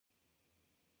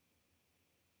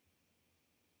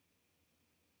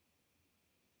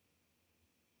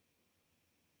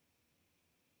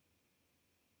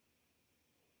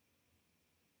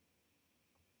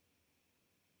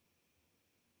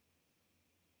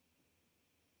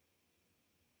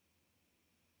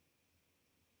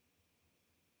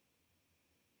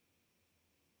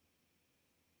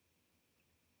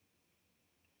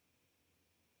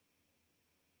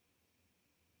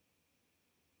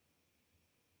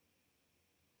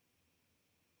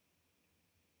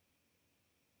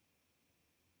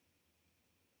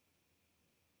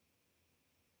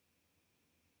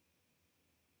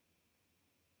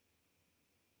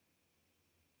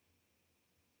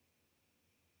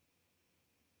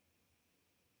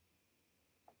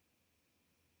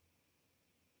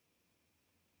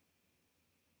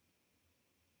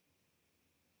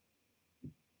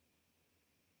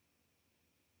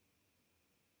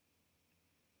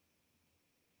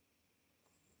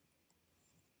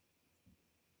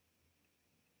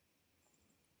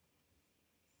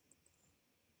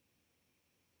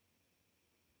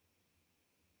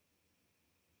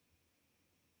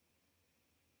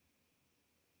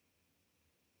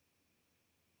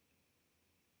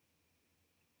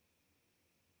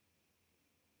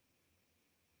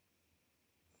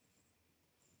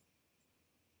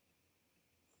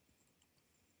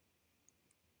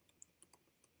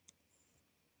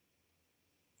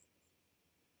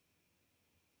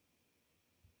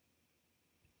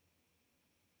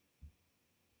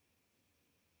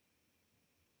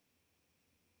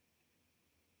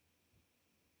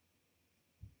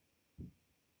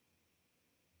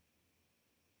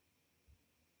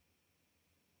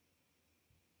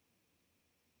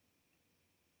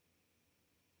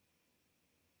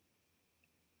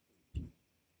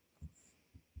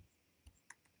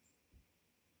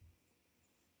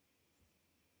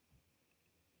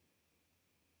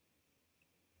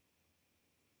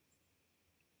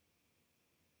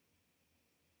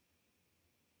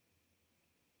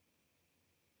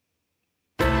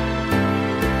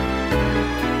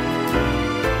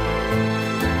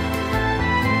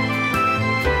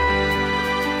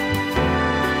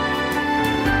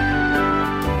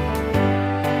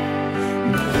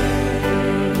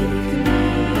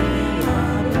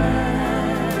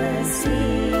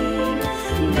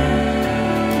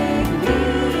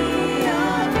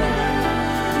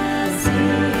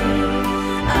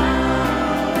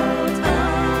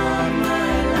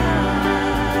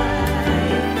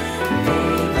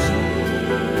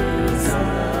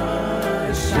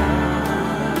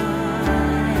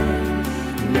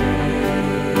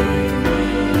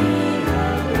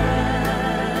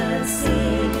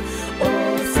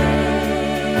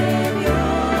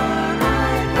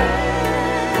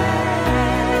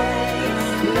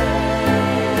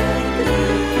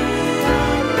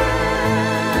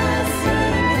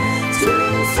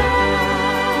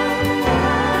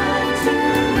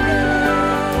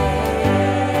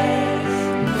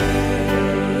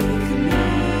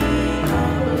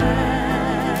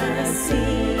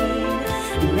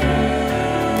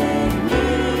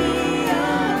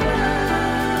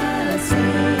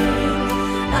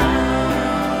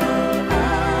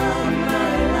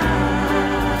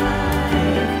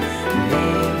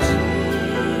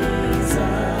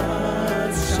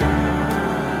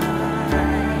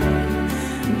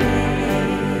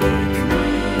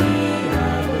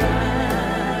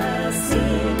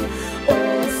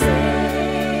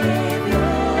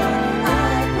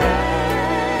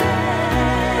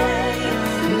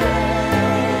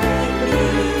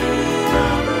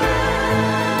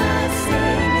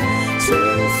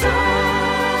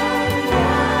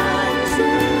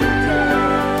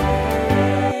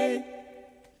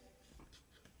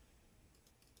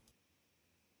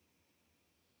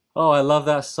Oh, I love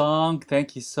that song.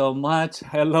 Thank you so much.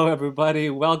 Hello,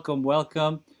 everybody. Welcome,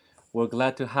 welcome. We're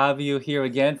glad to have you here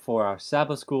again for our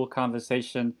Sabbath School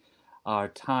conversation, our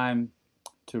time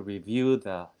to review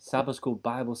the Sabbath School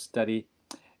Bible study.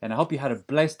 And I hope you had a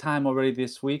blessed time already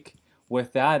this week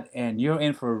with that, and you're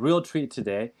in for a real treat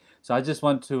today. So I just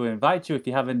want to invite you, if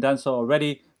you haven't done so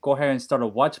already, go ahead and start a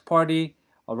watch party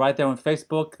right there on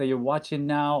Facebook that you're watching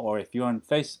now, or if you're on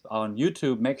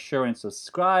YouTube, make sure and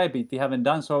subscribe. If you haven't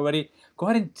done so already, go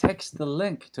ahead and text the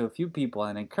link to a few people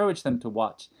and encourage them to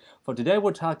watch. For today,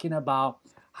 we're talking about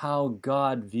how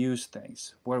God views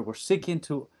things, where we're seeking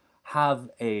to have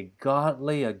a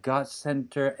godly, a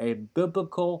God-centered, a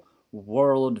biblical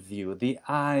worldview, the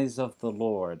eyes of the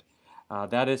Lord.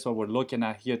 That is what we're looking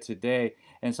at here today.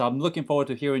 And so I'm looking forward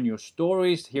to hearing your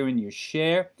stories, hearing you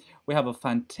share. We have a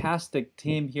fantastic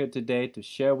team here today to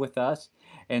share with us.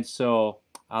 And so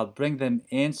I'll bring them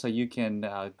in so you can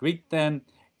greet them.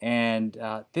 And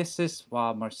this is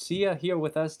Marcia here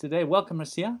with us today. Welcome,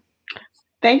 Marcia.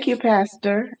 Thank you,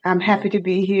 Pastor. I'm Yeah. happy to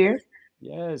be here.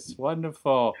 Yes,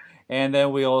 wonderful. And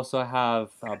then we also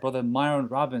have Brother Myron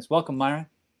Robbins. Welcome, Myron.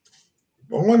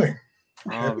 Morning.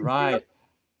 All Happy. right.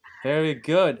 Very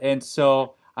good. And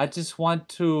so I just want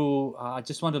to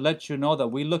let you know that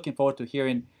we're looking forward to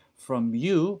hearing from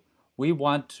you. We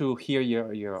want to hear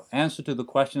your answer to the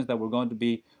questions that we're going to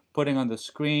be putting on the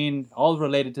screen, all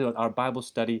related to our Bible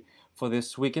study for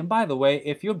this week. And by the way,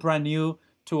 if you're brand new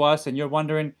to us and you're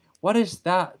wondering, what is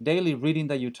that daily reading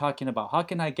that you're talking about? How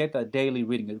can I get that daily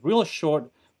reading? A real short,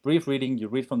 brief reading. You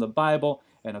read from the Bible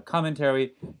and a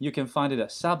commentary. You can find it at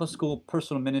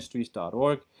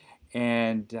sabbathschoolpersonalministries.org,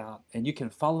 and you can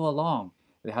follow along.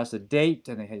 It has a date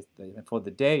and it has for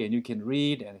the day, and you can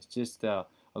read, and it's just a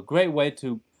great way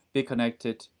to be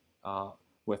connected uh,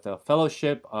 with a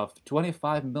fellowship of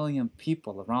 25 million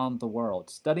people around the world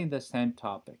studying the same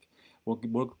topic. We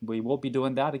will be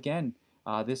doing that again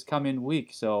this coming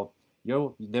week. So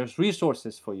there's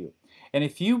resources for you. And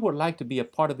if you would like to be a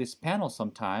part of this panel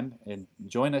sometime and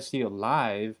join us here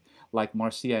live, like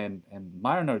Marcia and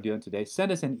Myron are doing today,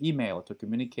 send us an email to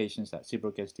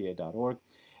communications@seabrookSDA.org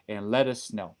and let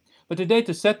us know. But today,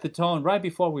 to set the tone, right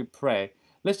before we pray,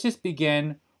 let's just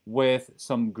begin with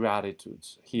some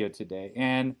gratitudes here today.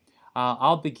 And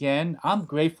I'll begin. I'm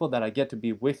grateful that I get to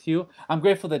be with you. I'm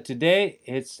grateful that today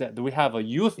we have a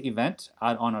youth event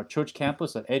on our church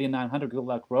campus at 8900 Good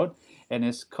Luck Road, and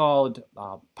it's called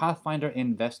Pathfinder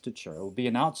Investiture. It will be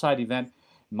an outside event.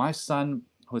 My son,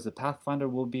 who is a Pathfinder,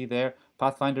 will be there.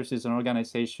 Pathfinders is an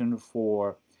organization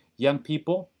for young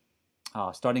people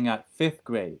starting at fifth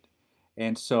grade.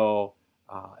 And so,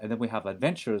 and then we have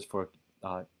adventures for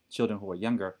children who are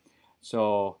younger.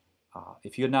 So,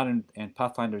 if you're not in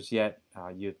Pathfinders yet,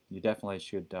 you definitely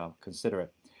should consider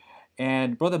it.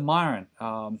 And Brother Myron,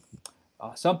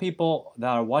 some people that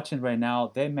are watching right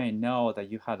now, they may know that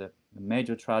you had a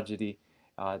major tragedy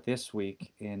this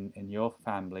week in your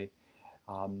family.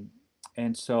 Um,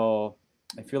 and so,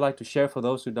 if you'd like to share for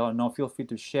those who don't know, feel free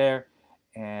to share,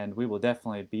 and we will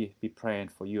definitely be praying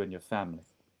for you and your family.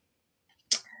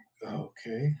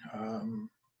 Okay.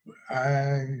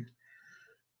 I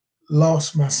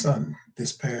lost my son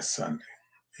this past Sunday.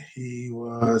 He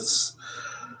was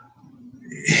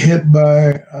hit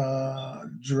by a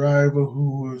driver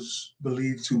who was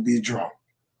believed to be drunk.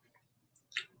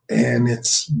 And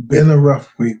it's been a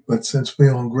rough week, but since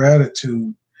we're on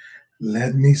gratitude,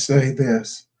 let me say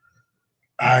this.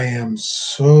 I am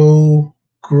so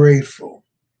grateful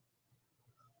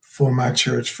for my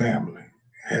church family.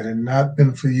 Had it not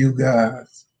been for you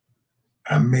guys,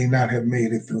 I may not have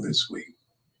made it through this week.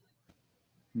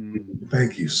 Mm,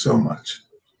 Thank you so much.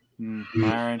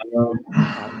 Myron,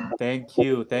 thank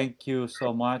you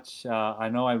so much. I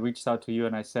know I reached out to you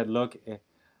and I said, look,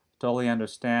 totally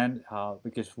understand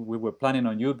because we were planning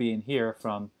on you being here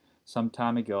from some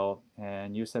time ago,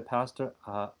 and you said, Pastor,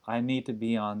 I need to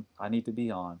be on. I need to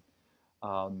be on.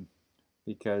 Um,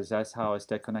 because that's how I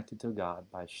stay connected to God,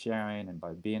 by sharing and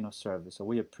by being of service. So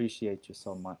we appreciate you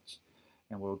so much,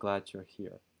 and we're glad you're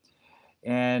here.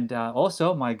 And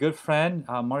also, my good friend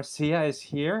Marcia is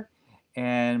here.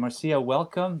 And Marcia,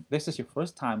 welcome. This is your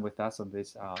first time with us on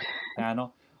this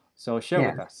panel. So share Yeah.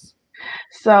 with us.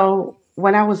 So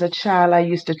when I was a child, I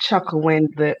used to chuckle when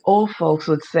the old folks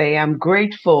would say, I'm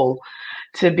grateful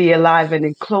to be alive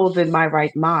and clothed in my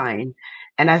right mind.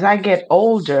 And as I get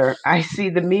older, I see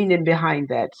the meaning behind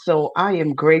that. So I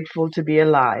am grateful to be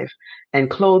alive and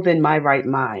clothed in my right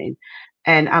mind.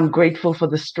 And I'm grateful for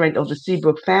the strength of the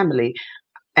Seabrook family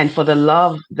and for the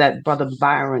love that Brother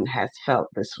Byron has felt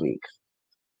this week.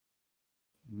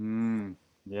 Mm,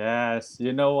 Yes,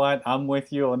 you know what? I'm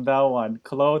with you on that one.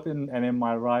 Clothed and in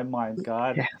my right mind.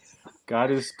 God, Yes, God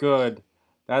is good.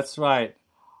 That's right.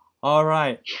 All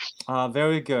right.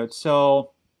 Very good.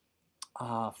 So,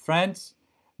 friends,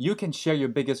 you can share your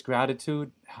biggest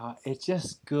gratitude. It's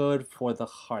just good for the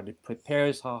heart. It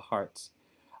prepares our hearts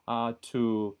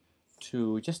to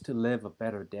just to live a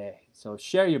better day. So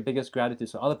share your biggest gratitude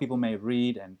so other people may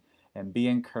read and be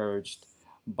encouraged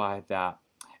by that.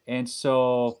 And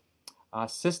so,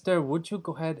 sister, would you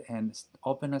go ahead and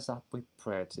open us up with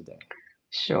prayer today?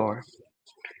 sure.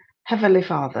 Heavenly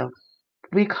Father,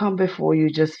 we come before you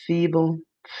just feeble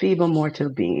mortal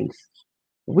beings.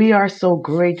 We are so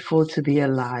grateful to be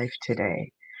alive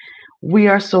today. We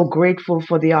are so grateful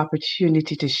for the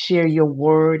opportunity to share your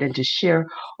word and to share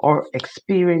our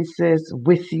experiences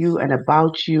with you and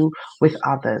about you with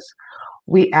others.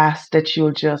 We ask that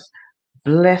you'll just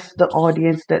bless the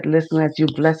audience that listen as you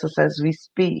bless us as we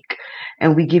speak.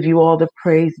 And we give you all the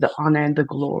praise, the honor, and the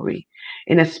glory.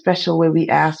 In a special way, we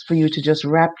ask for you to just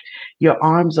wrap your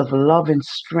arms of love and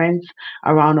strength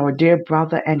around our dear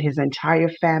brother and his entire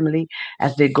family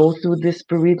as they go through this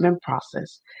bereavement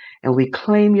process. And we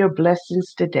claim your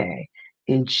blessings today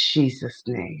in Jesus'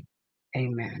 name.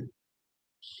 Amen.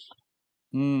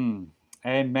 Mm,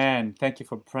 amen. Thank you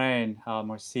for praying,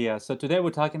 Marcia. So today we're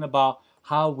talking about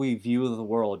how we view the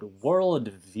world,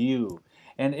 worldview.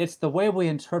 And it's the way we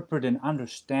interpret and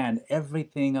understand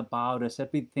everything about us,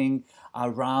 everything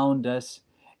around us.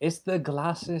 It's the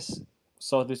glasses,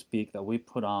 so to speak, that we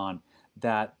put on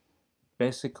that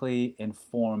basically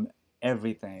inform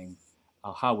everything,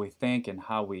 how we think and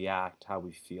how we act, how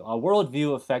we feel. Our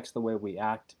worldview affects the way we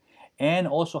act and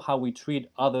also how we treat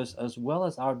others as well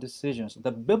as our decisions.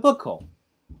 The biblical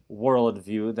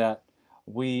worldview that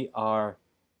we are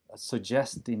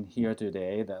suggesting here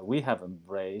today, that we have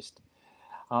embraced,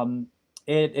 um,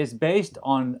 it is based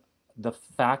on the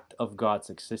fact of God's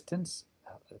existence,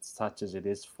 such as it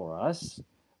is for us,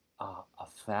 a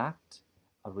fact,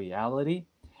 a reality,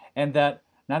 and that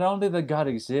not only that God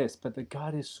exists, but that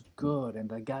God is good and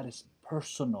that God is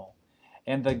personal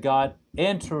and that God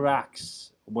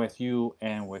interacts with you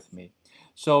and with me.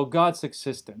 So God's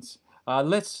existence.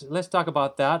 Let's talk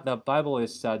about that. The Bible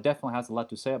is definitely has a lot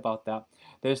to say about that.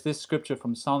 There's this scripture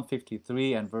from Psalm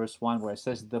 53 and verse 1 where it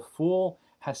says, "The fool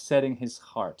has said in his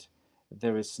heart,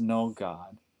 there is no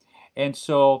God." And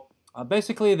so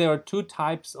basically, there are two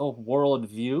types of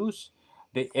worldviews.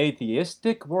 The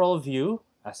atheistic worldview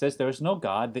says there is no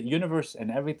God, the universe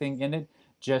and everything in it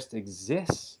just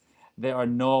exists. There are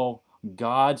no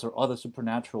gods or other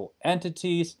supernatural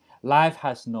entities. Life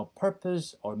has no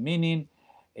purpose or meaning.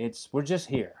 We're just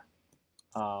here.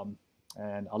 Um,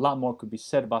 and a lot more could be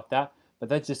said about that, but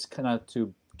that's just kind of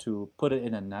to put it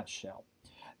in a nutshell.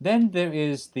 Then there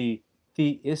is the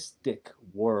theistic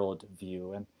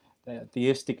worldview, and the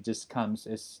theistic just comes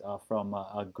is from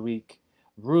a Greek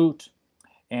root,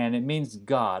 and it means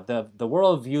God. The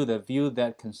worldview, the view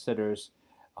that considers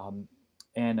um,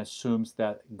 and assumes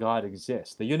that God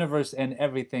exists. The universe and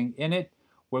everything in it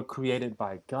were created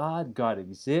by God. God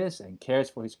exists and cares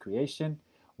for His creation.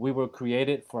 We were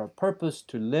created for a purpose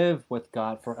to live with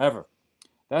God forever.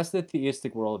 That's the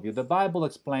theistic worldview. The Bible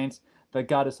explains that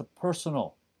God is a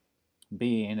personal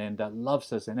being and that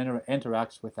loves us and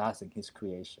interacts with us in His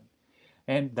creation.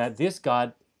 And that this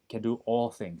God can do all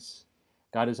things.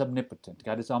 God is omnipotent,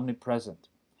 God is omnipresent,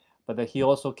 but that He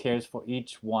also cares for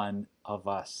each one of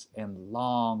us and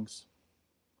longs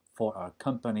for our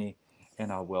company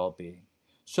and our well being.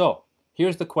 So,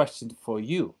 here's the question for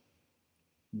you: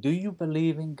 do you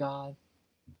believe in God?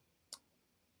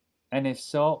 And if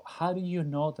so, how do you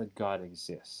know that God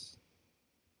exists?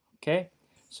 Okay,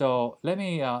 so let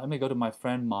me go to my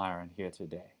friend Myron here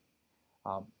today.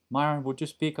 Myron, would you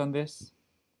speak on this?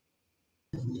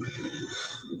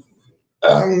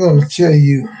 I'm going to tell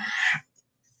you,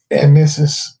 and this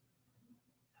is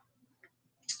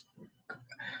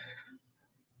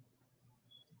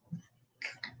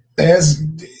as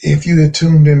if you had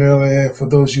tuned in earlier. For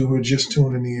those of you who were just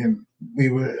tuning in,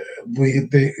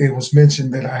 it was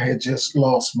mentioned that I had just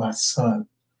lost my son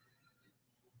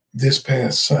this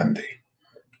past Sunday.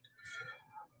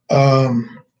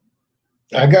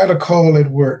 I got a call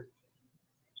at work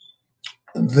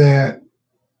that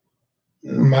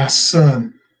my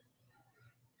son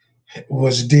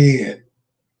was dead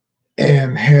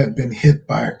and had been hit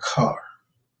by a car.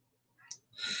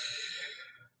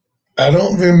 I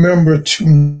don't remember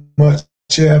too much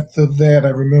after that. I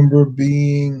remember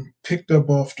being picked up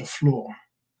off the floor.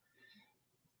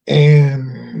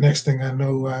 And next thing I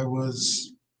know, I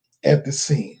was at the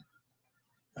scene.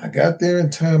 I got there in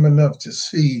time enough to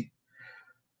see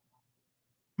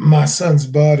my son's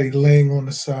body laying on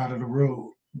the side of the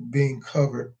road, being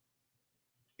covered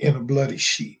in a bloody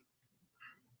sheet.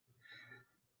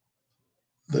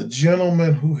 The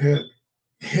gentleman who had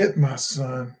hit my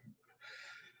son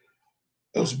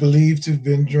was believed to have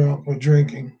been drunk or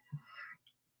drinking,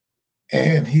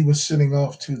 and he was sitting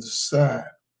off to the side.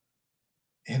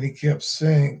 And he kept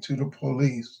saying to the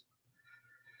police,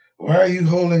 "Why are you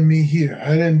holding me here?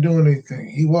 I didn't do anything."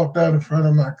 He walked out in front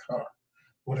of my car.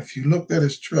 But if you looked at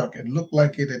his truck, it looked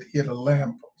like it had hit a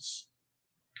lamppost.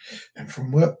 And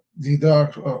from what the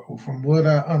doctor, from what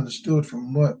I understood,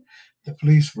 from what the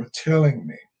police were telling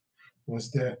me,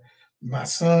 was that my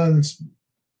son's,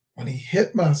 when he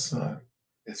hit my son,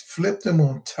 it flipped him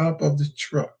on top of the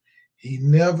truck. He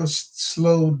never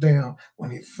slowed down.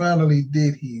 When he finally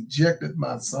did, he ejected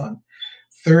my son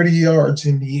 30 yards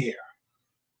in the air.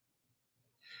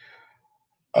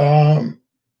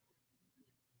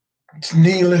 It's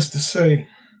needless to say,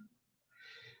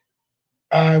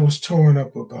 I was torn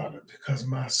up about it because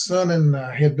my son and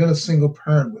I had been a single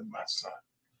parent with my son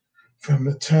from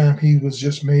the time he was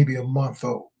just maybe a month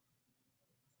old.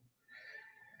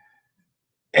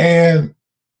 And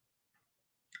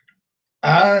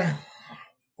I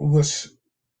was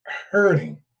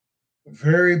hurting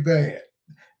very bad.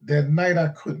 That night I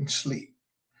couldn't sleep.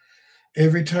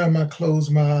 Every time I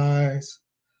closed my eyes,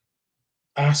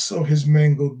 I saw his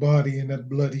mangled body in that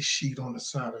bloody sheet on the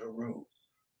side of the road.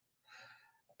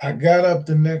 I got up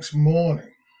the next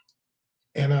morning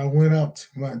and I went out to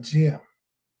my gym.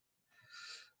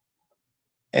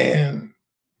 And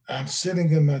I'm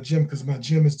sitting in my gym because my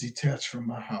gym is detached from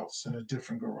my house in a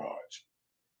different garage.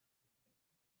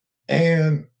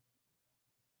 And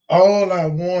all I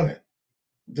wanted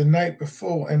the night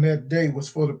before and that day was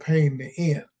for the pain to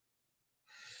end.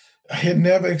 I had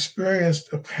never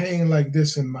experienced a pain like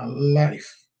this in my life.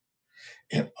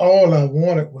 And all I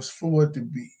wanted was for it to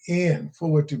be in,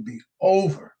 for it to be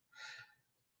over.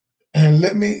 And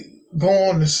let me go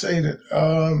on to say that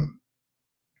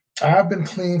I've been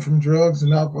clean from drugs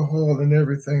and alcohol and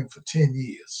everything for 10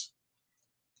 years.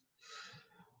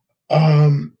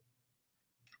 Like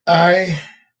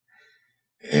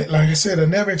I said, I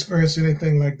never experienced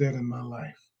anything like that in my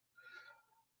life.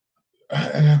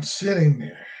 And I'm sitting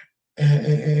there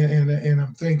and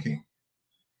I'm thinking,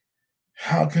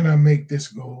 how can I make this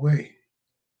go away?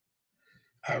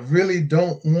 I really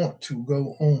don't want to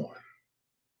go on.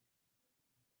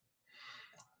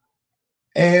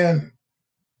 And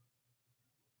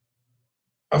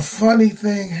a funny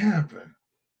thing happened.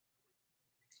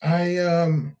 I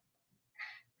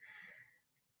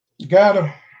got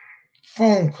a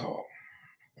phone call.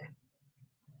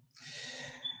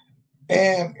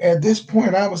 And at this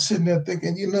point, I was sitting there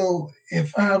thinking,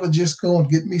 if I would just go and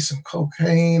get me some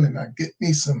cocaine and I get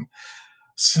me some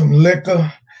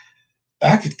liquor,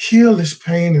 I could kill this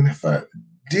pain. And if I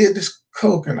did this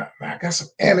coke and I got some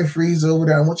antifreeze over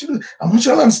there, I want y'all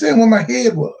to understand where my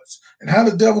head was and how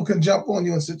the devil can jump on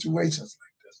you in situations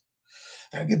like this.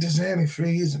 I get this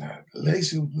antifreeze and I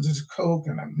lace it with this coke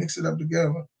and I mix it up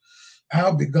together.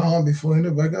 I'll be gone before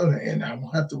anybody goes there, and I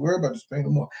won't have to worry about this pain no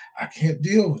more. I can't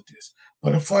deal with this.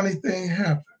 But a funny thing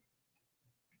happened.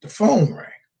 The phone rang.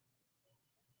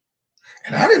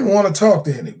 And I didn't want to talk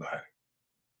to anybody.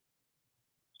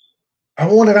 I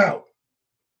wanted out.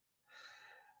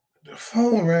 The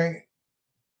phone rang,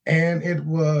 and it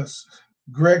was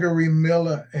Gregory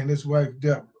Miller and his wife,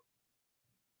 Deborah.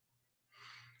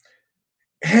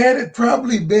 Had it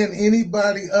probably been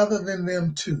anybody other than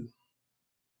them two,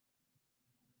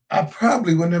 I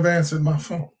probably wouldn't have answered my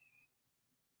phone.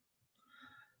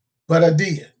 But I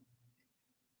did.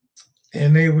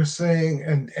 And they were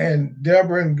saying, and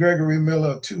Deborah and Gregory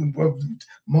Miller are two of the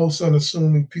most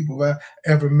unassuming people I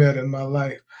ever met in my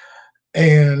life.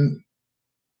 And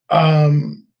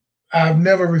I've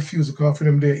never refused a call for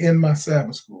them. They're in my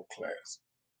Sabbath school class.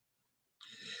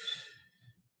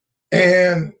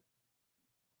 And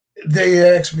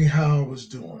they asked me how I was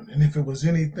doing and if it was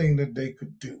anything that they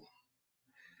could do.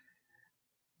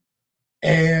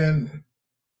 And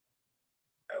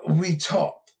we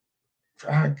talked,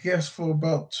 I guess, for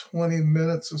about 20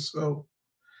 minutes or so.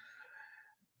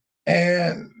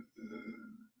 And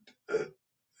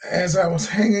as I was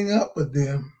hanging up with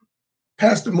them,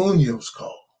 Pastor Munoz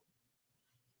called.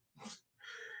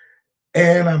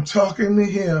 And I'm talking to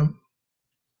him.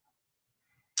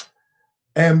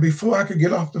 And before I could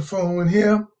get off the phone with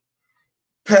him,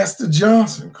 Pastor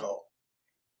Johnson called.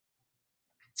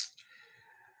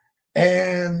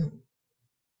 And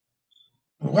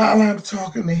while I'm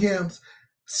talking to him,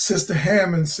 Sister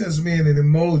Hammond sends me an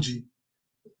emoji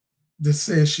that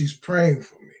says she's praying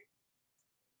for me.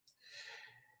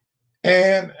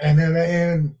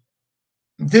 And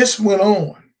this went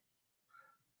on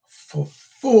for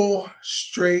 4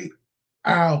 straight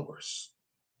hours.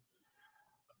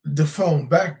 The phone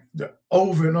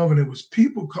over and over, and it was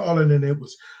people calling, and it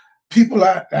was people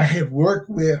I had worked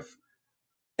with,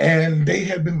 and they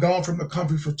had been gone from the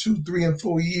country for 2, 3, and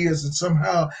 4 years, and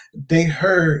somehow they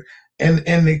heard and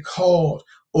they called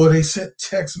or they sent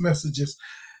text messages,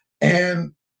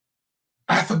 and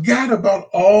I forgot about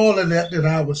all of that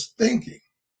I was thinking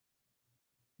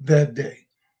that day.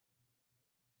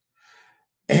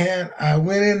 And I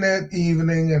went in that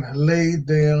evening and I laid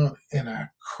down and I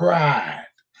cried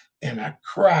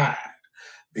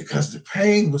because the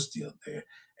pain was still there.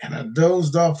 And I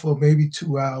dozed off for maybe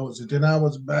 2 hours, and then I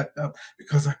was back up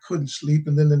because I couldn't sleep.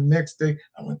 And then the next day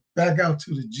I went back out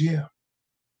to the gym,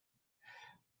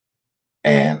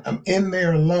 and I'm in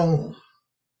there alone.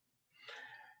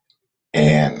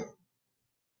 And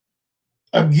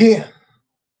again,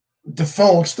 the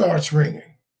phone starts ringing.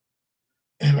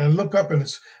 And I look up, and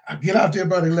I get out there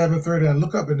about 11:30. I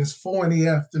look up, and it's 4 in the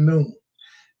afternoon.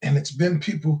 And it's been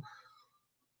people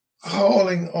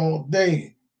calling all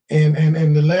day. And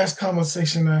the last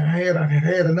conversation I had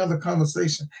another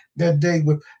conversation that day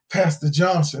with Pastor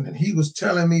Johnson, and he was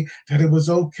telling me that it was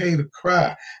okay to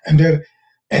cry, and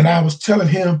I was telling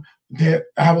him that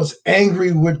I was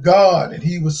angry with God, and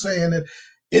he was saying that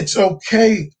it's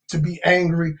okay to be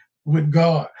angry with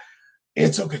God.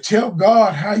 It's okay. Tell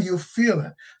God how you're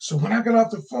feeling. So when I got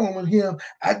off the phone with him,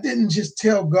 I didn't just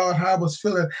tell God how I was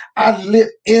feeling. I lit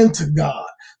into God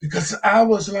because I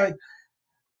was like,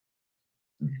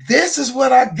 this is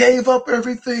what I gave up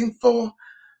everything for,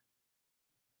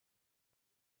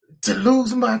 to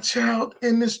lose my child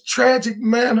in this tragic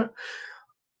manner.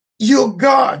 You're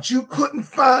God. You couldn't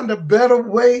find a better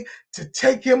way to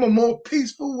take him, a more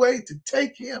peaceful way to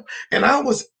take him. And I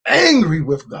was angry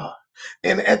with God.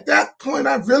 And at that point,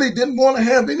 I really didn't want to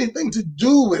have anything to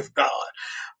do with God.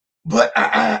 But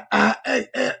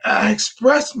I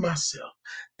expressed myself.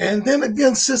 And then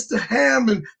again, Sister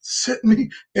Hammond sent me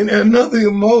another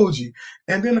emoji.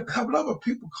 And then a couple other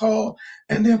people called.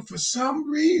 And then for some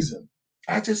reason,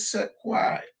 I just sat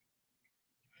quiet.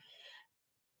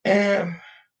 And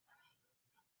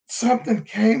something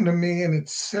came to me, and it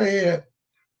said,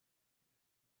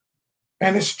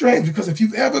 and it's strange because if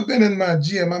you've ever been in my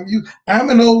gym, I'm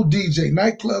an old DJ,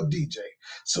 nightclub DJ.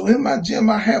 So in my gym,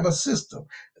 I have a system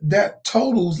that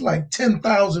totals like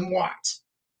 10,000 watts.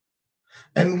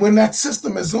 And when that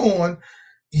system is on,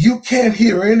 you can't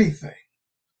hear anything.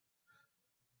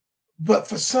 But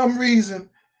for some reason,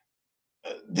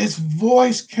 this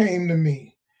voice came to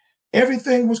me.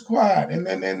 Everything was quiet,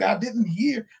 and I didn't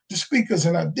hear the speakers,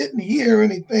 and I didn't hear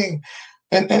anything.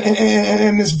 And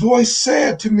this voice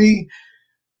said to me,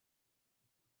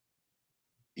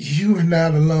 you are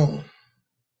not alone.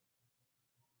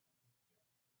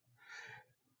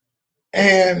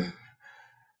 And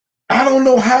I don't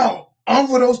know how,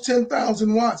 over those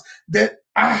 10,000 watts, that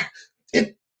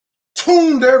it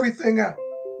tuned everything out.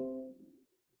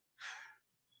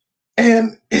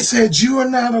 And it said, you are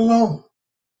not alone.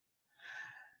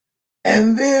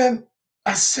 And then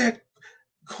I sat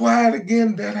quiet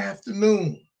again that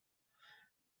afternoon.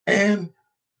 And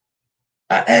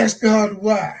I asked God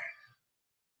why.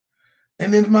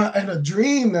 And in a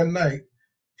dream that night,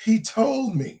 he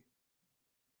told me,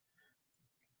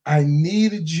 I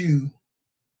needed you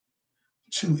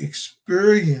to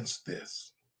experience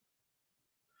this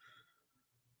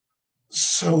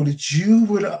so that you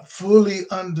would fully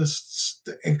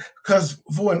understand. Because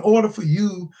in order for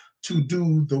you to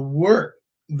do the work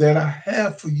that I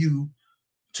have for you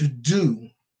to do,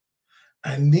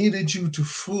 I needed you to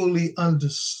fully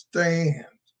understand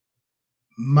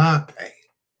my pain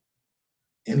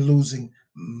in losing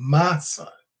my son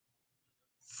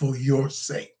for your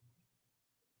sake.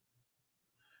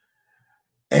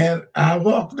 And I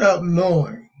walked out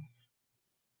knowing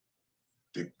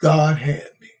that God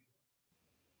had me.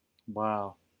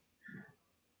 Wow.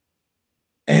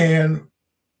 And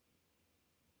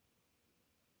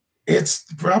it's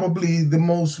probably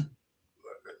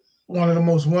one of the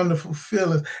most wonderful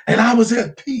feelings. And I was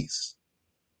at peace.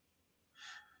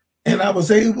 And I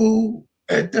was able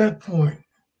at that point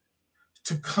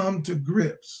to come to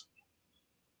grips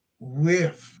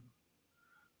with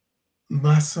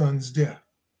my son's death.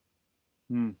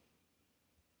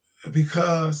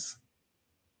 Because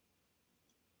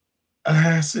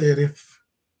I said, if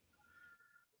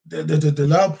the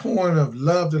love point of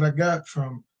love that I got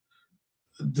from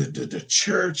the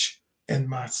church and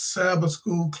my Sabbath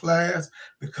school class,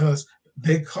 because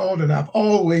they called, and I've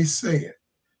always said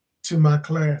to my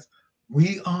class,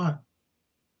 we aren't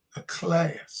a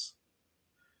class.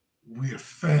 We're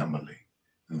family.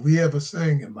 And we ever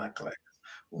sang in my class,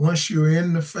 once you're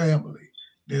in the family,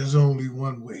 there's only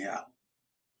one way out.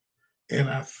 And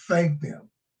I thank them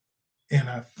and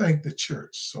I thank the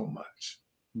church so much.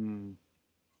 Mm.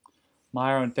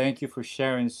 Myron, thank you for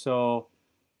sharing just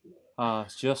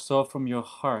so from your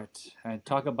heart, and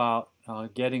talk about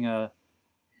getting a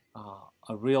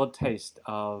real taste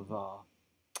of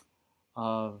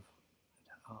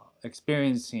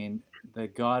experiencing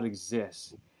that God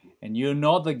exists. And you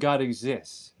know that God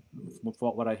exists,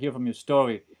 from what I hear from your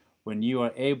story, when you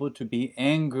are able to be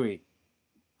angry,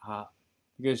 uh,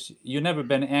 because you've never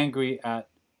been angry at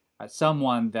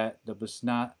someone that was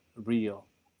not real.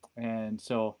 And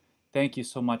so, thank you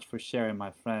so much for sharing,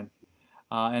 my friend.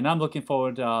 And I'm looking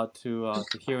forward to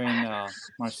hearing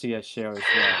Marcia share as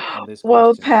well on this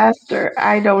Well, question. Pastor,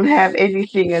 I don't have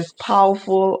anything as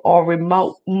powerful or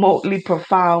remotely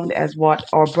profound as what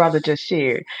our brother just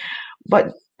shared,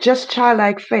 but just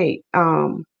childlike faith.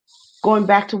 Going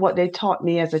back to what they taught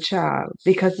me as a child,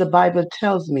 because the Bible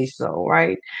tells me so,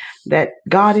 right? That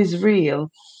God is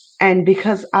real. And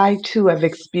because I too have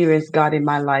experienced God in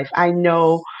my life, I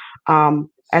know,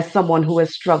 as someone who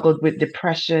has struggled with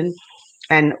depression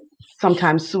and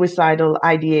sometimes suicidal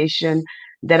ideation,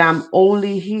 that I'm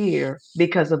only here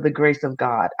because of the grace of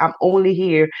God. I'm only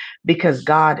here because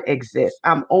God exists.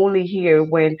 I'm only here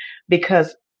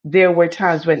because there were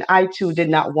times when I too did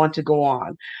not want to go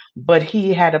on, but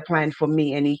He had a plan for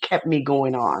me and He kept me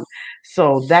going on.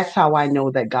 So that's how I know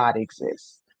that God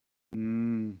exists.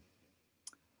 Mm.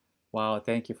 Wow,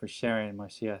 thank you for sharing,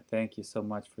 Marcia. Thank you so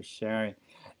much for sharing.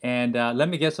 And let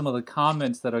me get some of the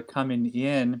comments that are coming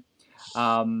in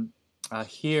um,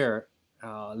 here.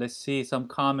 Let's see some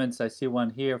comments. I see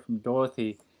one here from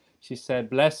Dorothy. She said,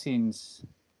 "Blessings,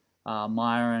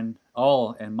 Myron.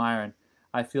 Oh, and Myron,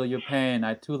 I feel your pain.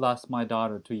 I too lost my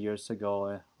daughter 2 years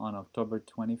ago on October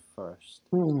 21st.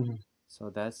 Hmm. So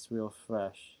that's real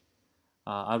fresh.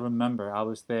 I remember I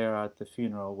was there at the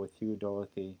funeral with you,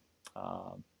 Dorothy.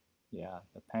 Um, yeah,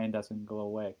 the pain doesn't go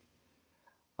away.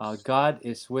 God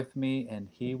is with me and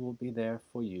He will be there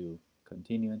for you.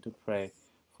 Continuing to pray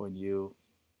for you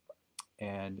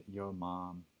and your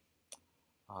mom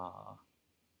uh,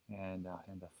 and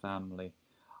the family.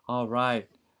 All right.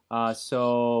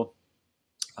 So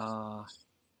uh,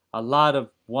 a lot of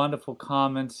wonderful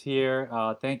comments here.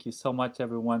 Thank you so much,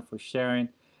 everyone, for sharing.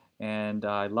 And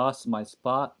I lost my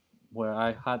spot where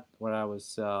I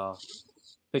was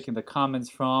picking the comments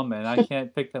from, and I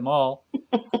can't pick them all.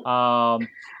 Um,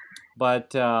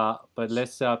 but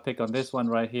let's pick on this one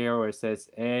right here where it says,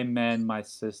 "Amen, my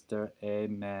sister,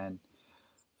 Amen."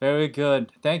 Very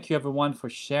good. Thank you, everyone, for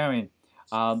sharing.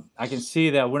 I can see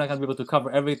that we're not going to be able to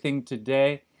cover everything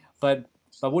today, but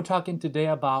we're talking today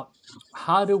about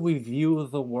how do we view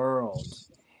the world,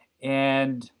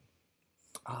 and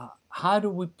how do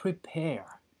we prepare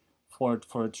for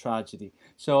a tragedy?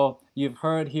 So you've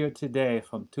heard here today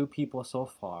from two people so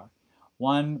far.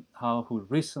 One who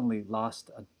recently lost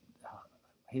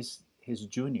his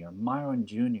junior, Myron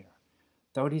Jr.,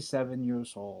 37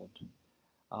 years old.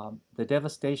 The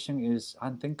devastation is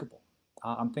unthinkable.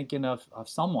 I'm thinking of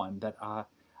someone that I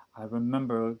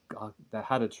remember that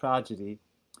had a tragedy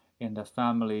in the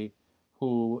family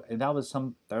and that was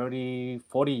some 30,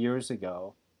 40 years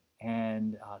ago.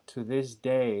 And to this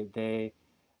day, they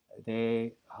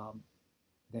um,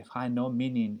 they find no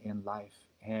meaning in life,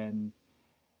 and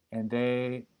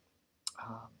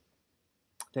um,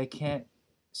 they can't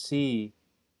see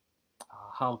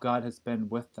how God has been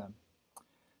with them.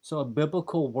 So a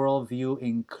biblical worldview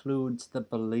includes the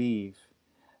belief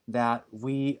that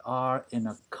we are in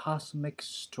a cosmic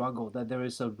struggle, that there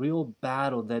is a real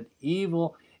battle, that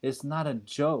evil is not a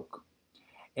joke,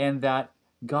 and that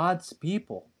God's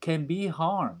people can be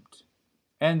harmed,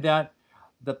 and that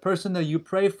the person that you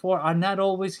pray for are not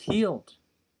always healed,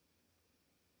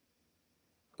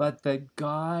 but that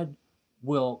God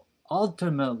will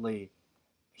ultimately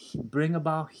bring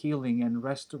about healing and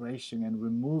restoration and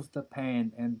remove the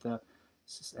pain and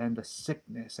the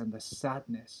sickness and the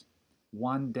sadness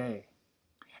one day.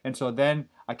 And so then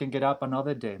I can get up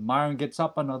another day. Myron gets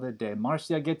up another day.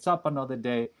 Marcia gets up another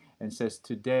day and says,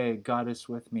 "Today God is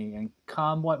with me. And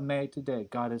come what may today,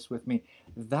 God is with me."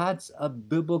 That's a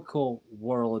biblical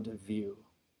worldview.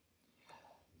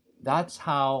 That's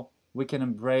how we can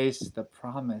embrace the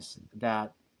promise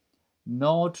that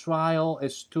no trial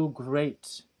is too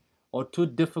great or too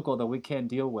difficult that we can't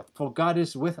deal with, for God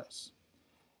is with us.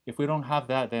 If we don't have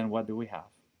that, then what do we have?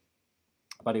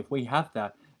 But if we have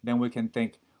that, then we can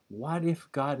think what if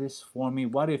God is for me?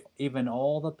 What if even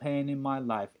all the pain in my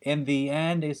life, in the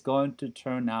end, is going to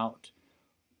turn out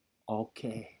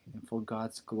okay and for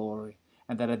God's glory?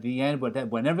 And that at the end,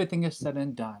 when everything is said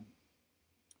and done,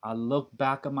 I look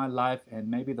back at my life and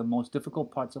maybe the most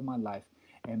difficult parts of my life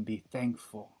and be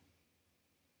thankful.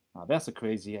 Now, that's a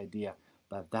crazy idea,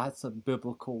 but that's a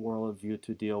biblical worldview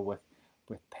to deal with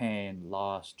pain,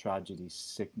 loss, tragedy,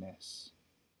 sickness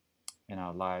in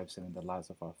our lives and in the lives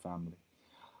of our family.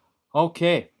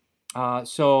 Okay,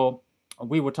 so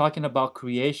we were talking about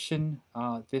creation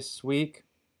this week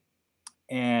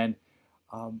and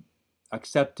um,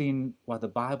 accepting what the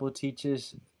Bible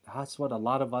teaches. That's what a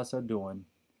lot of us are doing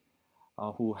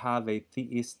who have a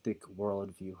theistic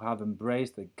worldview, who have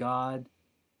embraced that God,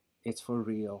 it's for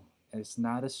real. It's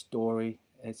not a story.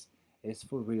 It's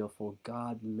for real. For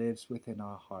God lives within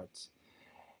our hearts,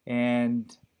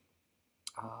 and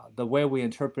the way we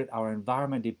interpret our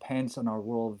environment depends on our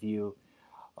worldview.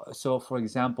 So, for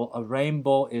example, a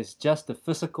rainbow is just a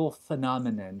physical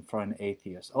phenomenon for an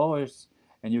atheist.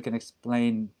 And you can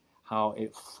explain how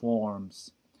it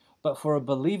forms. But for a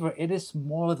believer, it is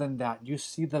more than that. You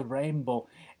see the rainbow,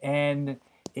 and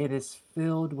it is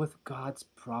filled with God's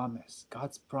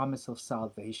promise of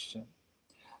salvation.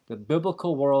 The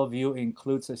biblical worldview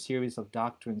includes a series of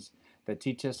doctrines that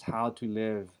teach us how to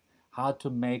live, how to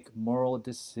make moral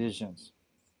decisions,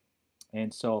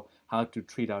 and so, how to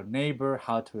treat our neighbor,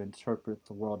 how to interpret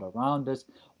the world around us,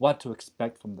 what to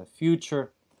expect from the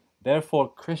future.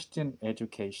 Therefore, Christian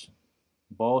education,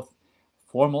 both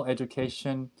formal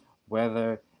education,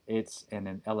 whether it's in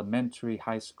an elementary,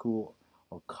 high school,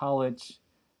 or college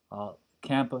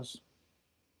campus,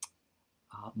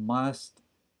 must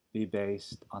be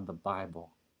based on the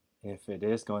Bible if it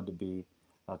is going to be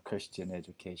a Christian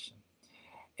education.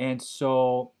 And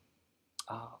so,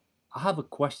 uh, I have a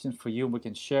question for you. We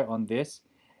can share on this.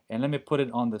 And let me put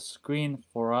it on the screen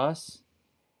for us.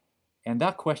 And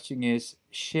that question is,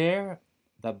 share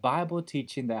the Bible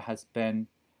teaching that has been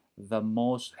the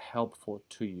most helpful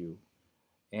to you.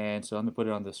 And so let me put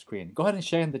it on the screen. Go ahead and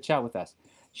share in the chat with us.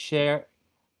 Share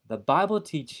the Bible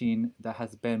teaching that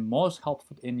has been most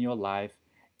helpful in your life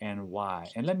and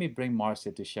why. And let me bring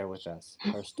Marcia to share with us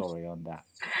her story on that.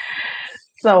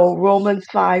 So Romans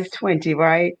 5:20,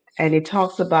 right? And it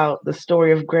talks about the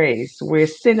story of grace, where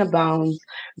sin abounds,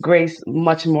 grace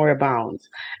much more abounds.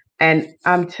 And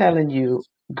I'm telling you,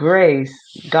 grace,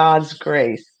 God's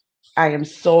grace, I am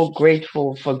so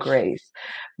grateful for grace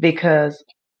because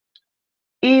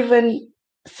even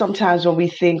sometimes when we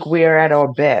think we're at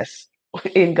our best,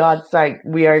 in God's sight,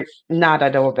 we are not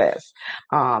at our best.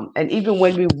 And even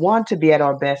when we want to be at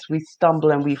our best, we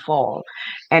stumble and we fall.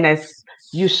 And as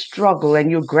you struggle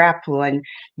and you grapple and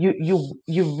you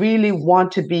really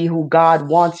want to be who God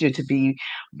wants you to be,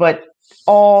 but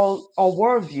all our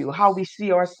worldview, how we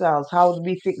see ourselves, how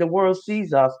we think the world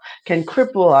sees us, can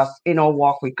cripple us in our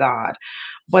walk with God.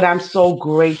 But I'm so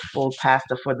grateful,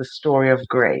 Pastor, for the story of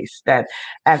grace, that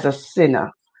as a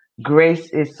sinner, grace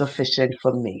is sufficient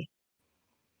for me.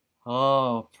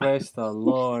 Oh, praise the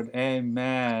Lord.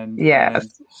 Amen. Yes.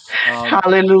 And um,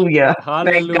 Hallelujah.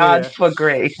 Thank God hallelujah. for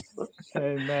grace.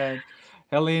 Amen.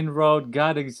 Helene wrote,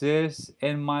 God exists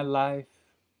in my life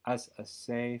as a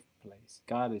safe place.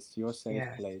 God is your safe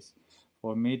Yes. place.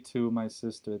 For me too, my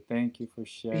sister. Thank you for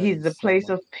sharing He's the so place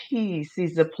much. of peace.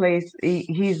 He's the place.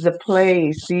 He's the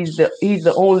place. He's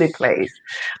the only place,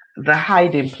 the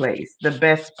hiding place, the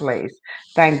best place.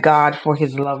 Thank God for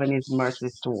his love and his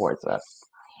mercies towards us.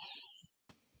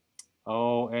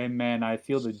 Oh, amen. I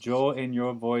feel the joy in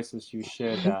your voice as you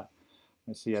share that.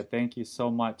 Marcia, thank you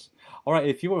so much. All right,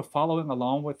 if you were following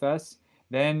along with us,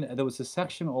 then there was a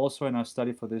section also in our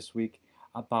study for this week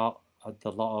about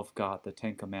the law of God, the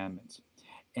Ten Commandments.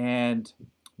 And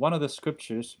one of the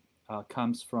scriptures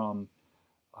comes from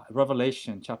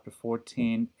Revelation chapter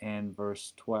 14 and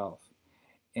verse 12.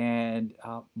 And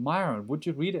Myron, would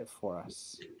you read it for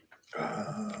us?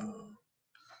 Uh,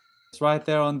 It's right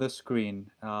there on the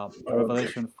screen. okay.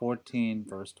 Revelation 14,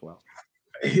 verse 12.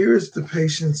 Here is the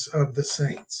patience of the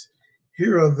saints.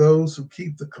 Here are those who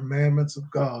keep the commandments of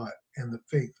God and the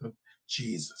faith of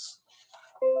Jesus.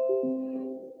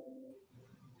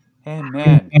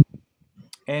 Amen.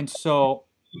 And so,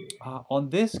 on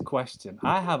this question,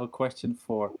 I have a question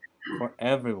for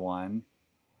everyone,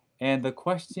 and the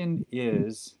question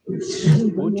is: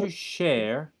 would you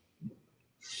share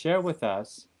with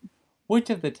us which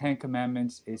of the Ten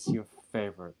Commandments is your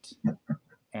favorite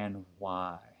and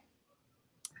why?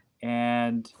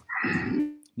 And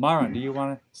Myron, do you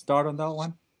want to start on that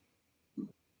one?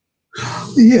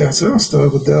 Yes, I'll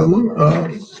start with that one.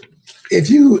 If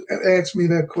you ask me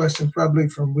that question, probably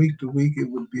from week to week, it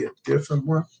would be a different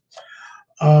one.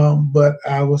 But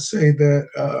I will say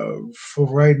that for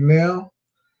right now,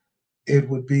 it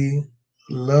would be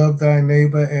love thy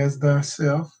neighbor as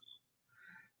thyself.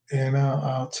 And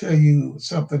I'll tell you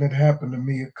something that happened to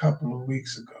me a couple of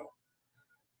weeks ago.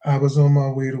 I was on my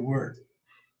way to work,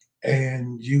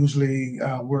 and usually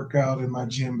I'll work out in my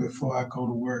gym before I go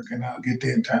to work, and I'll get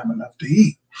there in time enough to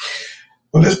eat.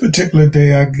 Well, this particular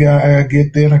day, I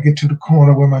get there and I get to the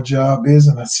corner where my job is,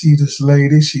 and I see this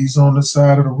lady. She's on the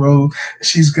side of the road.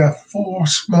 She's got 4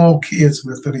 small kids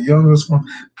with her, the youngest one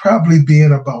probably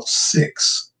being about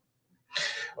 6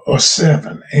 or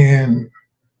 7. And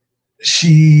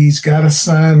she's got a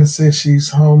sign that says she's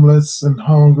homeless and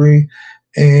hungry,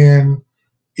 and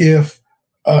if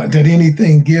that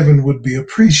anything given would be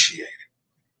appreciated.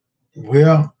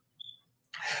 Well,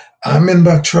 I'm in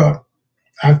my truck.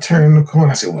 I turned the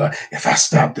corner. I said, well, if I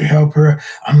stop to help her,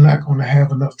 I'm not going to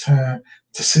have enough time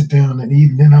to sit down and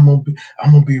eat. And then I'm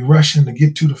gonna be rushing to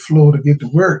get to the floor to get to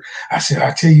work. I said,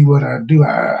 I tell you what I do.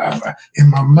 I in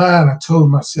my mind, I told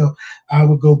myself I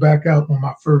would go back out on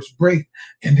my first break,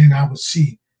 and then I would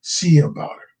see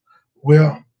about her.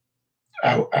 Well,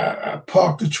 I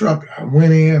parked the truck. I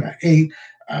went in. I ate.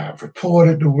 I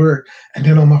reported to work, and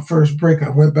then on my first break, I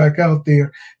went back out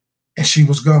there, and she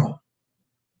was gone.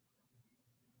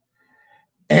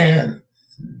 And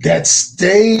that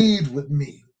stayed with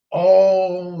me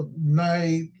all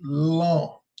night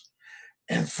long.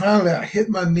 And finally, I hit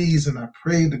my knees and I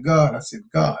prayed to God. I said,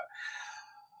 God,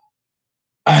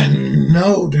 I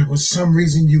know there was some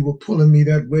reason you were pulling me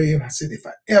that way. And I said, if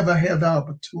I ever have the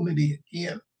opportunity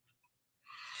again,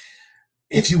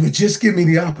 if you would just give me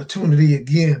the opportunity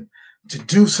again to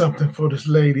do something for this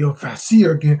lady, or if I see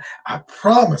her again, I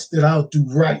promise that I'll do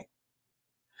right.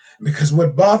 Because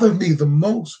what bothered me the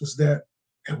most was that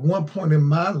at one point in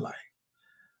my life,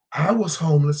 I was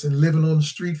homeless and living on the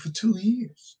street for 2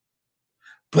 years.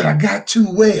 But I got too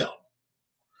well.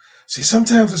 See,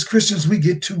 sometimes as Christians, we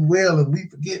get too well and we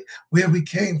forget where we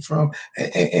came from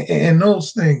and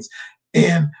those things.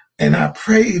 And I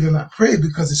prayed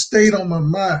because it stayed on my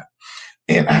mind.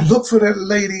 And I looked for that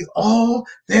lady all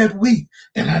that week,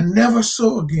 and I never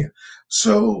saw again.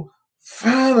 So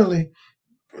finally,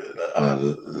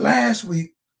 last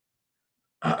week,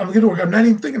 I'm getting to work. I'm not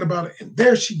even thinking about it. And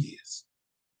there she is.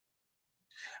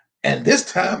 And this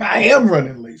time I am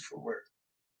running late for work.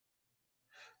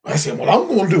 I said, well, I'm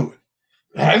going to do it.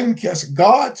 I didn't care.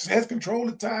 God has control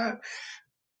of time.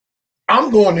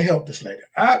 I'm going to help this lady.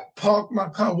 I parked my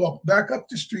car, walked back up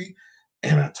the street,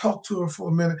 and I talked to her for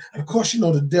a minute. And of course,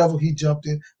 the devil, he jumped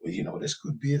in. Well, this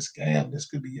could be a scam. This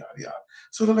could be yada, yada.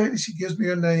 So the lady, she gives me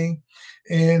her name,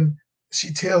 and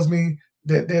she tells me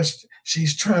that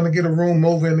she's trying to get a room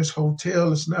over in this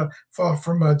hotel. It's not far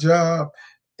from my job.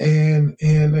 And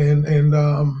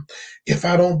if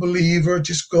I don't believe her,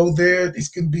 just go there. This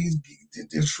can be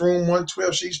this room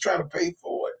 112. She's trying to pay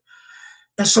for it.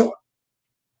 And so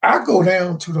I go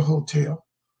down to the hotel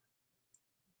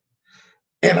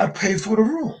and I pay for the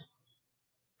room.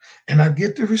 And I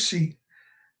get the receipt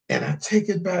and I take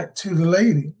it back to the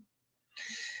lady.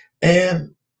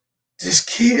 And this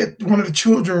kid, one of the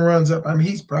children, runs up. I mean,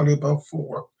 he's probably about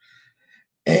 4.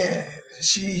 And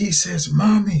he says,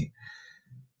 Mommy,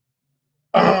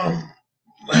 are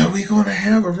we going to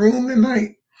have a room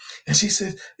tonight? And she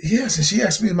said, yes. And she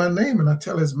asked me my name, and I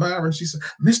tell her it's Myron. She said,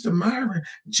 Mr. Myron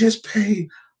just paid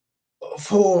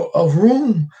for a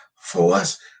room for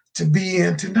us to be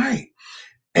in tonight.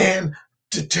 And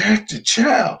to the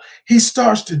child, he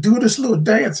starts to do this little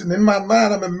dance. And in my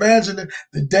mind, I'm imagining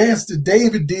the dance that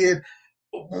David did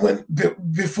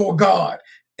before God.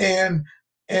 And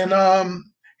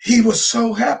he was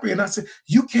so happy. And I said,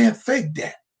 you can't fake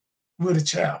that with a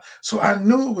child. So I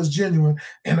knew it was genuine.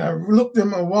 And I looked in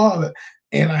my wallet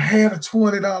and I had a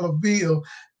 $20 bill.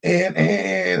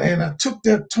 And I took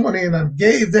that 20 and I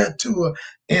gave that to her.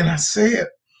 And I said,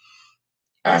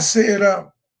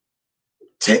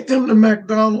 take them to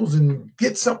McDonald's and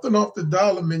get something off the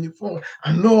dollar menu for them.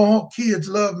 I know all kids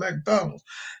love McDonald's.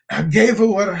 I gave her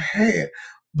what I had,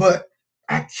 but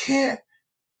I can't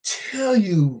tell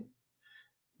you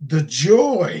the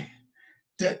joy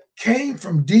that came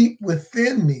from deep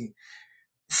within me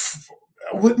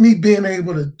with me being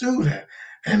able to do that.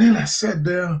 And then I sat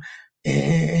down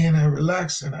and I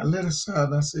relaxed and I lit aside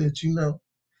and I said,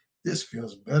 this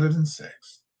feels better than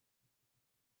sex.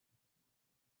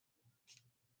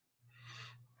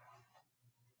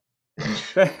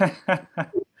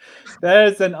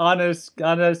 There's an honest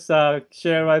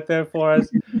share right there for us.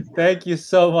 Thank you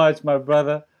so much, my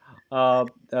brother.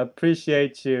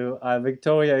 Appreciate you.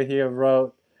 Victoria here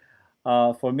wrote,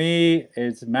 for me,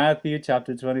 it's Matthew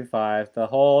chapter 25, the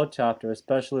whole chapter,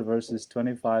 especially verses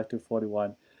 25 to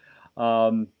 41.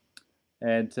 Um,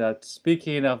 and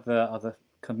speaking of the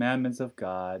commandments of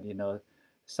God,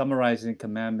 summarizing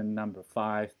commandment number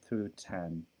 5 through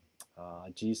 10,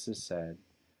 Jesus said,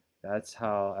 that's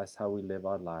how we live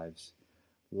our lives,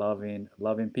 loving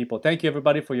people. Thank you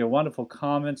everybody for your wonderful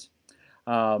comments.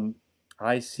 Um,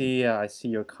 I see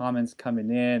your comments coming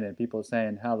in and people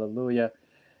saying hallelujah.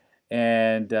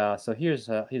 And so here's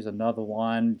another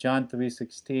one. John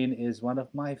 3:16 is one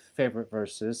of my favorite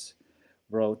verses,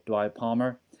 wrote Dwight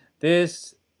Palmer.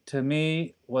 This to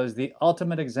me was the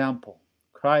ultimate example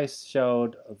Christ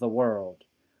showed the world,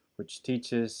 which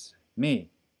teaches me,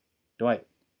 Dwight,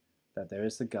 that there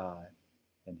is a God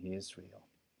and He is real.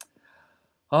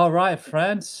 All right,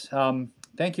 friends.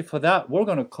 Thank you for that. We're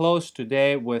going to close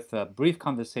today with a brief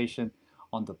conversation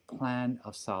on the plan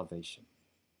of salvation.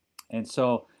 And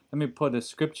so let me put a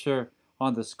scripture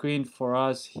on the screen for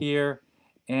us here.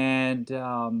 And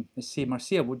let's see,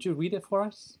 Marcia, would you read it for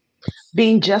us?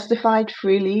 Being justified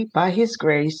freely by his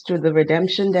grace through the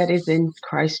redemption that is in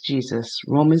Christ Jesus.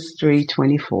 Romans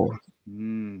 3:24.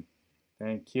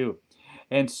 Thank you.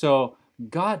 And so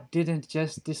God didn't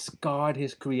just discard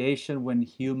His creation when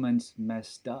humans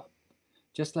messed up.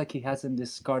 Just like He hasn't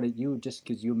discarded you just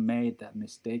because you made that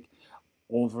mistake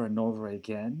over and over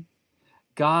again.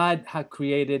 God had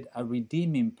created a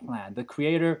redeeming plan. The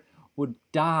Creator would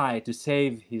die to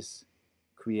save His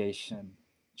creation.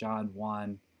 John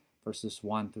 1, verses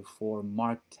 1 through 4,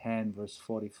 Mark 10, verse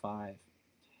 45.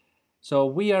 So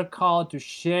we are called to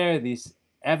share this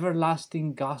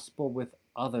everlasting gospel with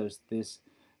others. This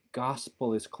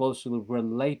gospel is closely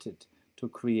related to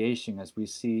creation, as we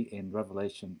see in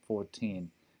Revelation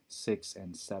 14, 6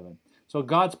 and 7. So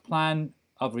God's plan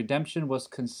of redemption was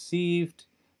conceived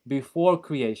before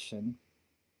creation.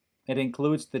 It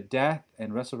includes the death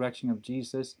and resurrection of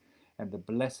Jesus and the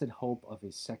blessed hope of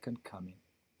His second coming.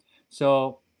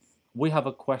 So we have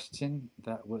a question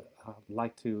that would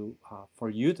like to for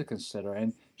you to consider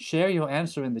and share your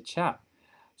answer in the chat.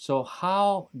 So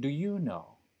how do you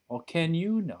know, or can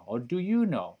you know, or do you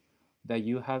know that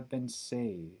you have been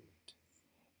saved?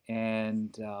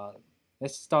 And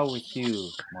let's start with you,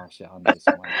 Marcia, on this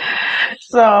one.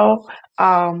 So,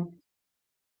 um,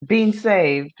 being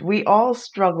saved, we all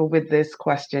struggle with this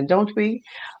question, don't we?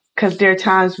 Because there are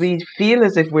times we feel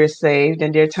as if we're saved,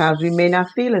 and there are times we may not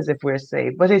feel as if we're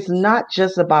saved. But it's not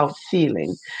just about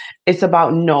feeling, it's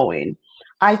about knowing.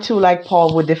 I too, like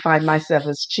Paul, would define myself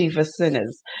as chief of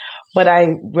sinners, but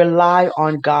I rely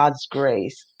on God's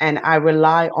grace and I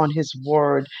rely on His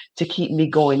word to keep me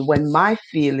going when my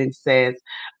feeling says,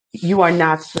 you are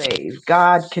not saved.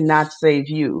 God cannot save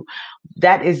you.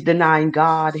 That is denying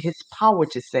God his power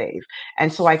to save.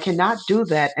 And so I cannot do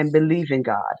that and believe in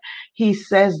God. He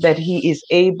says that he is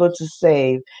able to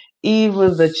save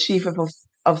even the chief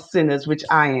of sinners, which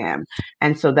I am.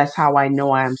 And so that's how I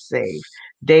know I am saved.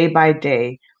 Day by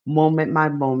day, moment by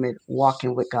moment,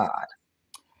 walking with God.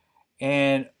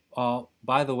 And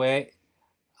by the way,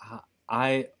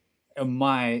 I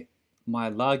my my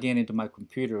login into my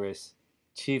computer is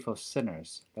chief of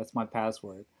sinners. That's my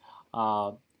password.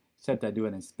 Uh, Except I do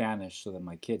it in Spanish so that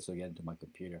my kids will get into my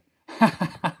computer.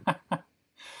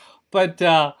 But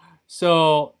that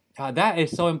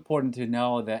is so important to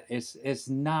know that it's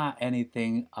not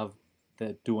anything of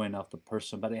the doing of the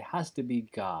person, but it has to be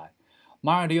God.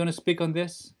 Mara, do you want to speak on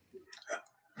this?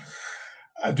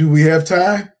 Do we have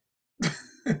time?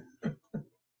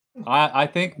 I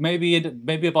think maybe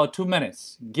about 2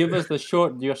 minutes. Give us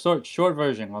your short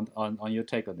version on your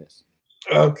take on this.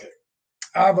 Okay.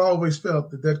 I've always felt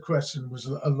that question was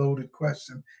a loaded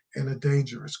question and a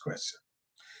dangerous question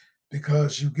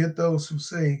because you get those who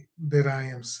say that I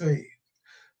am saved,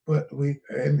 but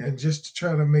and just to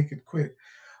try to make it quick,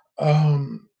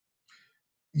 um,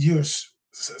 you're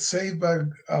saved by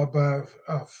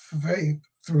faith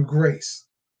through grace,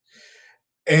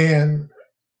 and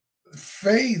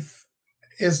faith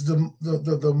is the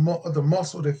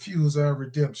muscle that fuels our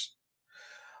redemption.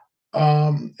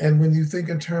 And when you think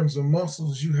in terms of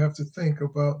muscles, you have to think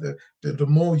about that the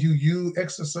more you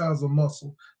exercise a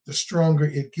muscle, the stronger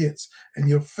it gets, and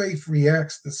your faith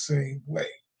reacts the same way.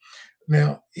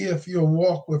 Now, if your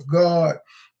walk with God,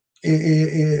 if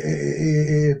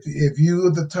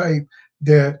you're the type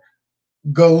that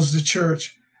goes to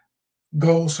church,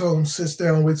 goes home, sits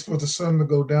down, waits for the sun to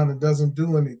go down, and doesn't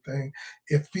do anything,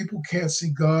 if people can't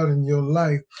see God in your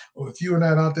life, or if you're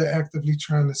not out there actively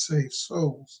trying to save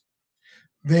souls,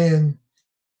 then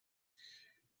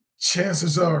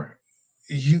chances are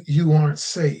you aren't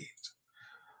saved.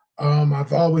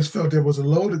 I've always felt there was a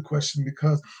loaded question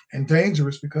and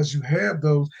dangerous, because you have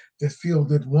those that feel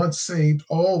that once saved,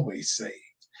 always saved.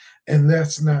 And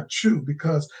that's not true,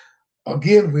 because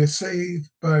again, we're saved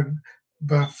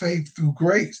by faith through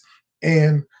grace.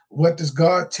 And what does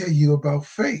God tell you about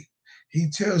faith? He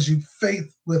tells you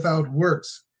faith without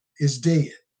works is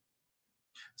dead.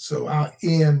 So I'll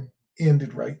end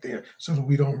it right there so that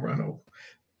we don't run over.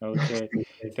 Okay.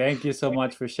 Thank you so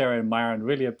much for sharing, Myron.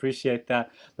 Really appreciate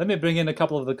that. Let me bring in a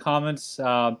couple of the comments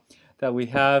that we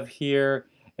have here.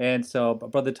 And so,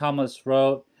 Brother Thomas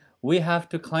wrote, we have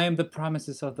to claim the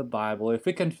promises of the Bible. If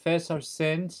we confess our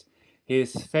sins, He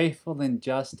is faithful and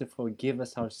just to forgive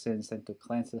us our sins and to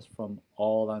cleanse us from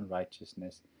all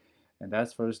unrighteousness. And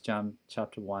that's 1 John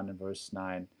chapter 1 and verse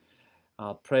 9.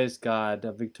 Praise God.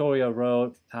 Victoria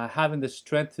wrote, having the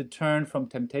strength to turn from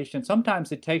temptation.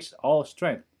 Sometimes it takes all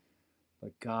strength,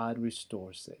 but God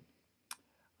restores it.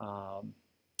 All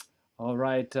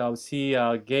right, see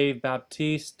Gabe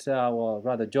Baptiste, well,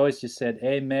 rather Joyce just said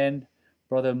amen,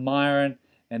 Brother Myron,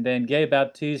 and then Gabe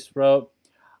Baptiste wrote,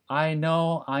 I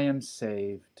know I am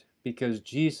saved because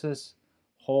Jesus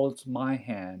holds my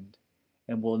hand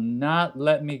and will not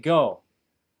let me go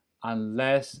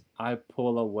unless I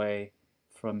pull away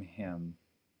from Him.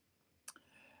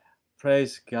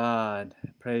 Praise God,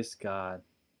 praise God,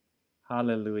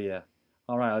 hallelujah.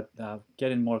 All right,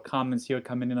 getting more comments here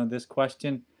coming in on this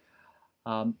question.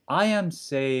 I am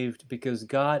saved because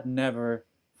God never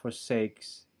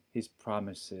forsakes His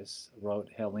promises, wrote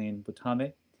Helene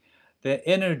Butame. The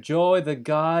inner joy that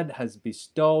God has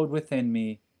bestowed within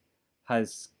me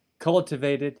has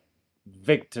cultivated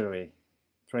victory.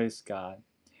 Praise God.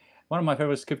 One of my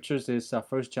favorite scriptures is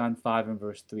 1 John 5 and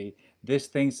verse 3. These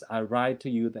things I write to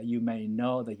you that you may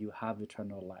know that you have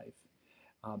eternal life.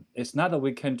 It's not that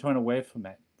we can turn away from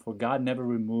it, for God never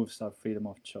removes our freedom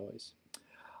of choice.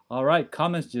 All right,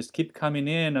 comments just keep coming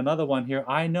in. Another one here.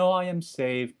 I know I am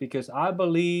saved because I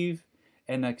believe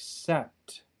and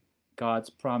accept God's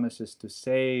promises to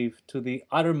save to the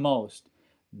uttermost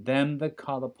them that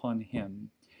call upon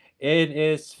Him. It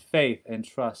is faith and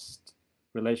trust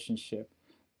relationship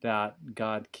that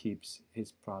God keeps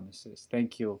His promises.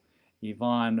 Thank you,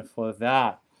 Yvonne, for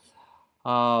that.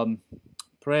 Um,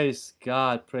 Praise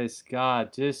God, praise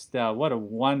God. Just what a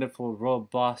wonderful,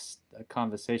 robust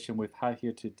conversation we've had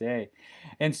here today.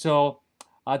 And so,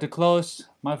 to close,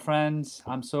 my friends,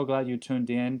 I'm so glad you tuned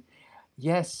in.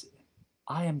 Yes,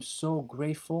 I am so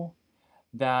grateful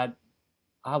that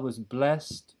I was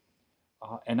blessed,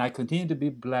 and I continue to be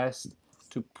blessed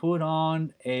to put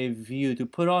on a view, to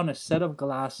put on a set of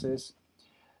glasses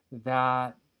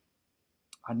that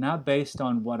are not based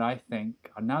on what I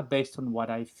think, are not based on what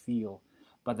I feel,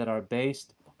 but that are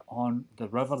based on the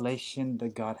revelation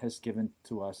that God has given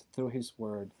to us through His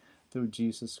Word, through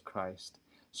Jesus Christ.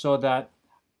 So that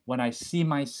when I see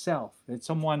myself,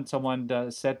 someone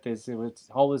said this, it's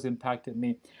always impacted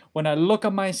me. When I look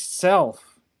at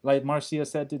myself, like Marcia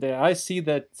said today, I see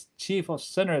the chief of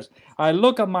sinners. I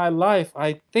look at my life,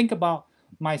 I think about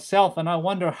myself, and I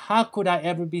wonder, how could I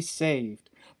ever be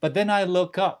saved? But then I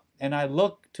look up and I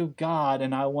look to God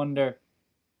and I wonder,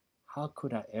 how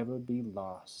could I ever be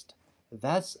lost?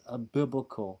 That's a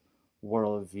biblical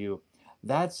worldview.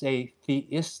 That's a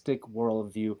theistic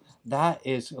worldview. That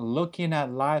is looking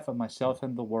at life and myself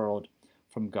and the world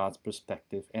from God's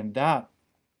perspective. And that,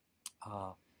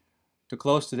 to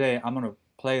close today, I'm going to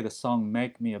play the song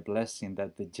 "Make Me a Blessing"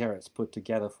 that the Jarretts put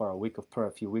together for our week of prayer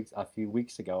a few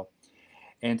weeks ago.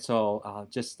 And so,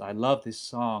 I love this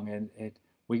song, and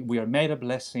we are made a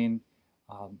blessing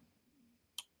um,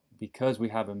 because we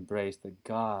have embraced that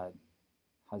God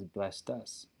has blessed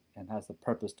us and has the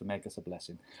purpose to make us a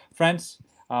blessing. Friends,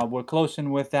 we're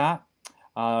closing with that.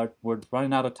 We're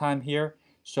running out of time here,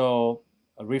 so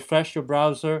refresh your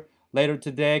browser later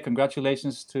today.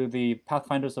 Congratulations to the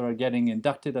Pathfinders that are getting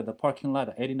inducted at the parking lot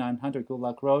at 8900 Good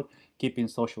Luck Road, keeping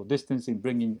social distancing,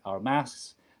 bringing our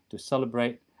masks to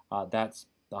celebrate that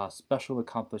special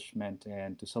accomplishment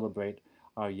and to celebrate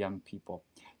our young people.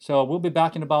 So we'll be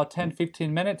back in about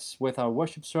 10-15 minutes with our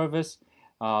worship service.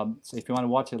 So if you want to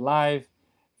watch it live,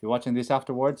 if you're watching this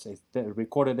afterwards, it's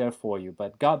recorded there for you.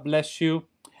 But God bless you.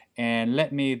 And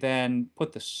let me then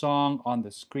put the song on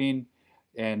the screen.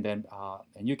 And then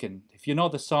and you can, if you know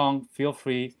the song, feel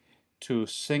free to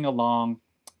sing along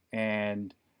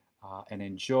and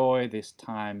enjoy this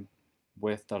time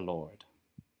with the Lord.